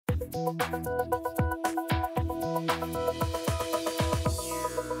Hello,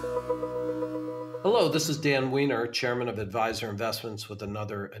 this is Dan Wiener, Chairman of Advisor Investments with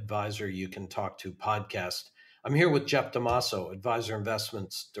another Advisor You Can Talk To podcast. I'm here with Jeff DeMaso, Advisor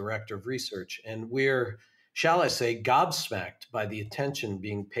Investments Director of Research, and we're, shall I say, gobsmacked by the attention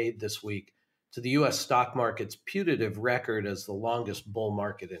being paid this week to the U.S. stock market's putative record as the longest bull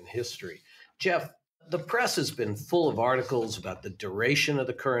market in history. Jeff, the press has been full of articles about the duration of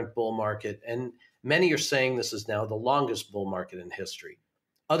the current bull market, and many are saying this is now the longest bull market in history.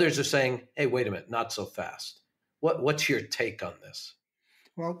 Others are saying, hey, wait a minute, not so fast. What's your take on this?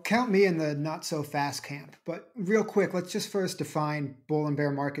 Well, count me in the not so fast camp. But real quick, let's just first define bull and bear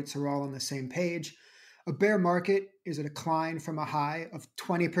markets so we're all on the same page. A bear market is a decline from a high of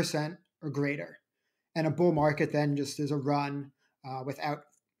 20% or greater. And a bull market then just is a run without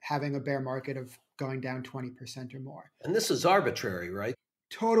having a bear market of going down 20% or more. And this is arbitrary, right?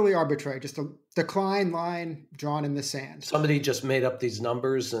 Totally arbitrary, just a decline line drawn in the sand. Somebody just made up these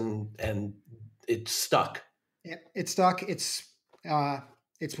numbers and it stuck. Yeah, it stuck. It's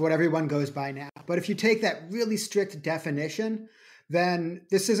what everyone goes by now. But if you take that really strict definition, then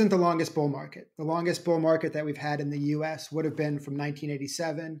this isn't the longest bull market. The longest bull market that we've had in the US would have been from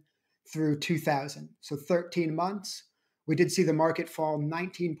 1987 through 2000. So 13 months. We did see the market fall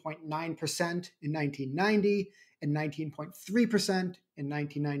 19.9% in 1990 and 19.3% in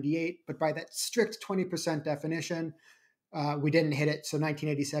 1998. But by that strict 20% definition, we didn't hit it. So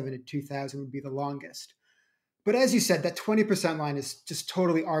 1987 to 2000 would be the longest. But as you said, that 20% line is just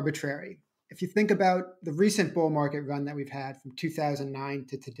totally arbitrary. If you think about the recent bull market run that we've had from 2009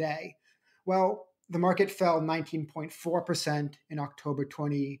 to today, well, the market fell 19.4% in October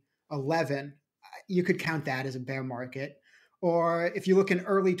 2011. You could count that as a bear market. Or if you look in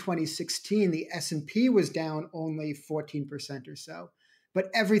early 2016, the S&P was down only 14% or so. But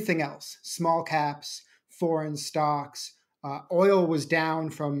everything else, small caps, foreign stocks, oil was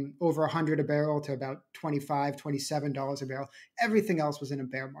down from over 100 a barrel to about $25, $27 a barrel. Everything else was in a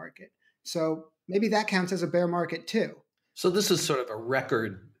bear market. So maybe that counts as a bear market too. So this is sort of a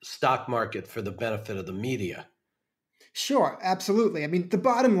record stock market for the benefit of the media. Sure, absolutely. I mean, the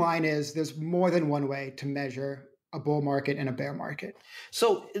bottom line is there's more than one way to measure a bull market and a bear market.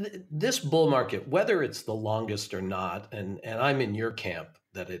 So this bull market, whether it's the longest or not, and I'm in your camp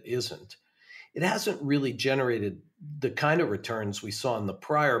that it isn't, it hasn't really generated the kind of returns we saw in the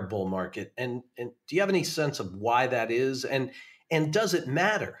prior bull market. And do you have any sense of why that is? And does it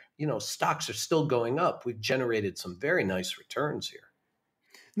matter? You know, stocks are still going up. We've generated some very nice returns here.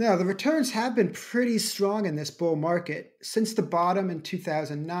 No, the returns have been pretty strong in this bull market. Since the bottom in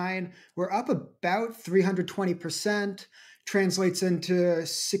 2009, we're up about 320%, translates into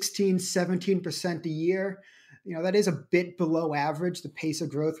 16, 17% a year. You know, that is a bit below average, the pace of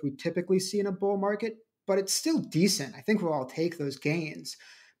growth we typically see in a bull market, but it's still decent. I think we'll all take those gains.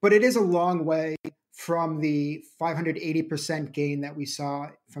 But it is a long way from the 580% gain that we saw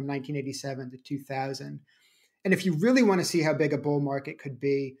from 1987 to 2000. And if you really want to see how big a bull market could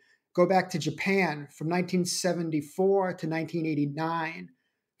be, go back to Japan from 1974 to 1989.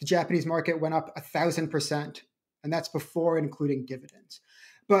 The Japanese market went up 1,000%, and that's before including dividends.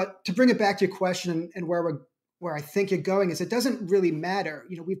 But to bring it back to your question and where I think you're going is it doesn't really matter.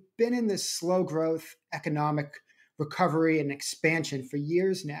 You know, we've been in this slow growth economic recovery and expansion for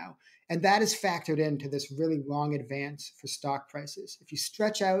years now, and that is factored into this really long advance for stock prices. If you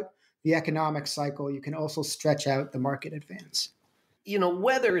stretch out the economic cycle, you can also stretch out the market advance. You know,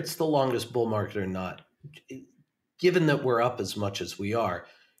 whether it's the longest bull market or not, given that we're up as much as we are,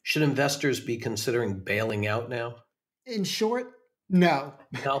 should investors be considering bailing out now? In short, no.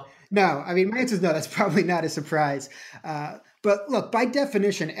 No? No. I mean, my answer is no. That's probably not a surprise. But look, by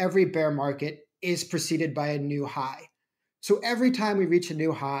definition, every bear market is preceded by a new high. So every time we reach a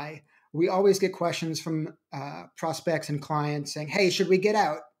new high, we always get questions from prospects and clients saying, hey, should we get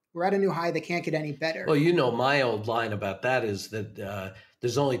out? We're at a new high. They can't get any better. Well, you know, my old line about that is that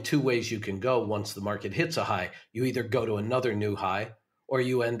there's only two ways you can go once the market hits a high. You either go to another new high or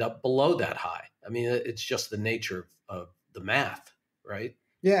you end up below that high. I mean, it's just the nature of the math, right?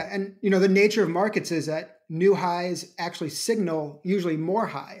 Yeah. And, you know, the nature of markets is that new highs actually signal usually more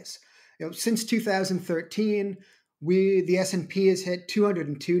highs. You know, since 2013, the S&P has hit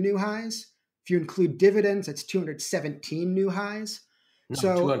 202 new highs. If you include dividends, it's 217 new highs. No,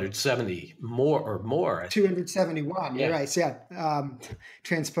 so 270 more. 271. Yeah. You're right. So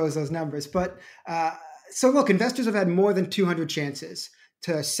transpose those numbers. But so look, investors have had more than 200 chances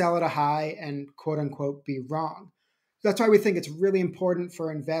to sell at a high and quote unquote be wrong. That's why we think it's really important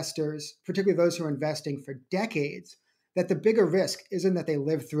for investors, particularly those who are investing for decades, that the bigger risk isn't that they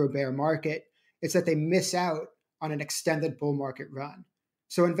live through a bear market, it's that they miss out on an extended bull market run.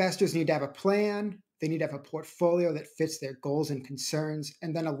 So investors need to have a plan, they need to have a portfolio that fits their goals and concerns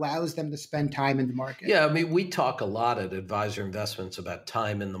and then allows them to spend time in the market. Yeah, I mean, we talk a lot at Advisor Investments about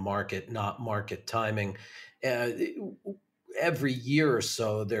time in the market, not market timing. Uh, every year or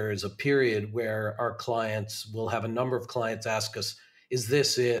so, there is a period where our clients will have a number of clients ask us, is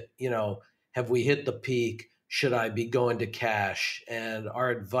this it? Have we hit the peak? Should I be going to cash? And our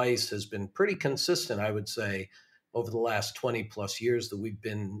advice has been pretty consistent, I would say, over the last 20 plus years that we've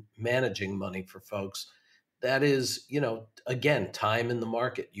been managing money for folks. That is, again, time in the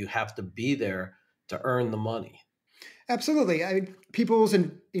market. You have to be there to earn the money. Absolutely. I mean, people's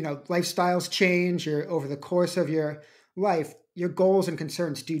and lifestyles change or over the course of your life, your goals and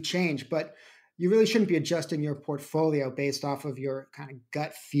concerns do change, but you really shouldn't be adjusting your portfolio based off of your kind of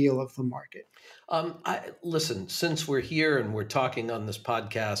gut feel of the market. Listen, since we're here and we're talking on this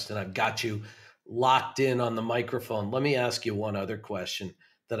podcast and I've got you locked in on the microphone, let me ask you one other question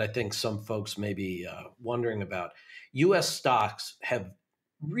that I think some folks may be wondering about. U.S. stocks have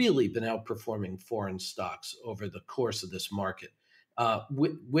really been outperforming foreign stocks over the course of this market,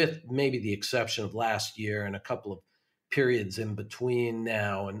 with maybe the exception of last year and a couple of periods in between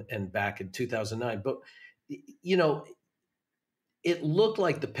now and back in 2009. But, you know, it looked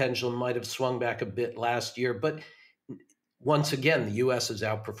like the pendulum might have swung back a bit last year, but once again, the US is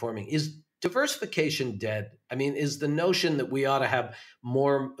outperforming. Is diversification dead? I mean, is the notion that we ought to have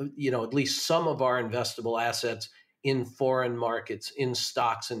more, at least some of our investable assets in foreign markets, in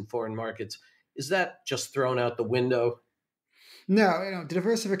stocks in foreign markets, is that just thrown out the window? No,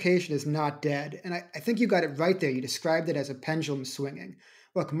 diversification is not dead. And I think you got it right there. You described it as a pendulum swinging.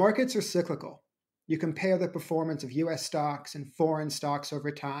 Look, markets are cyclical. You compare the performance of US stocks and foreign stocks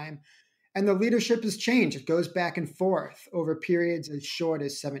over time, and the leadership has changed. It goes back and forth over periods as short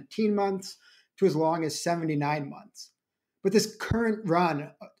as 17 months to as long as 79 months. But this current run,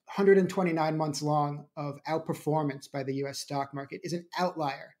 129 months long of outperformance by the US stock market, is an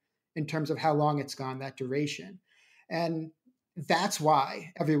outlier in terms of how long it's gone, that duration. And that's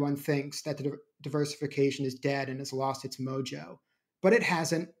why everyone thinks that the diversification is dead and has lost its mojo. But it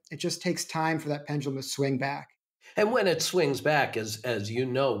hasn't. It just takes time for that pendulum to swing back. And when it swings back, as you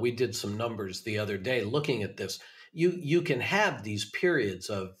know, we did some numbers the other day looking at this. You can have these periods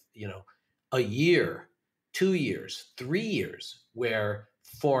of, a year, 2 years, 3 years, where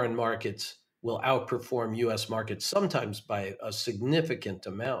foreign markets will outperform US markets, sometimes by a significant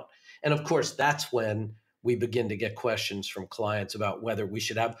amount. And of course, that's when we begin to get questions from clients about whether we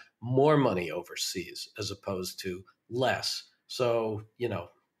should have more money overseas as opposed to less. So,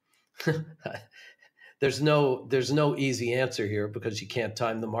 there's no easy answer here because you can't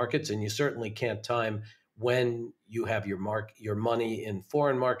time the markets, and you certainly can't time when you have your money in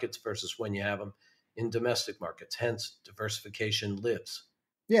foreign markets versus when you have them in domestic markets. Hence, diversification lives.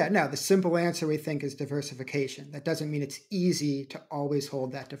 Yeah, no, the simple answer we think is diversification. That doesn't mean it's easy to always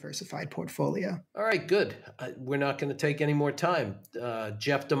hold that diversified portfolio. All right, good. We're not going to take any more time.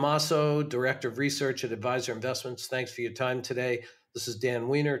 Jeff DeMaso, Director of Research at Advisor Investments, thanks for your time today. This is Dan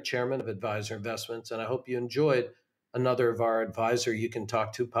Wiener, Chairman of Advisor Investments, and I hope you enjoyed another of our Advisor You Can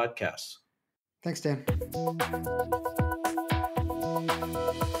Talk To podcasts. Thanks, Dan.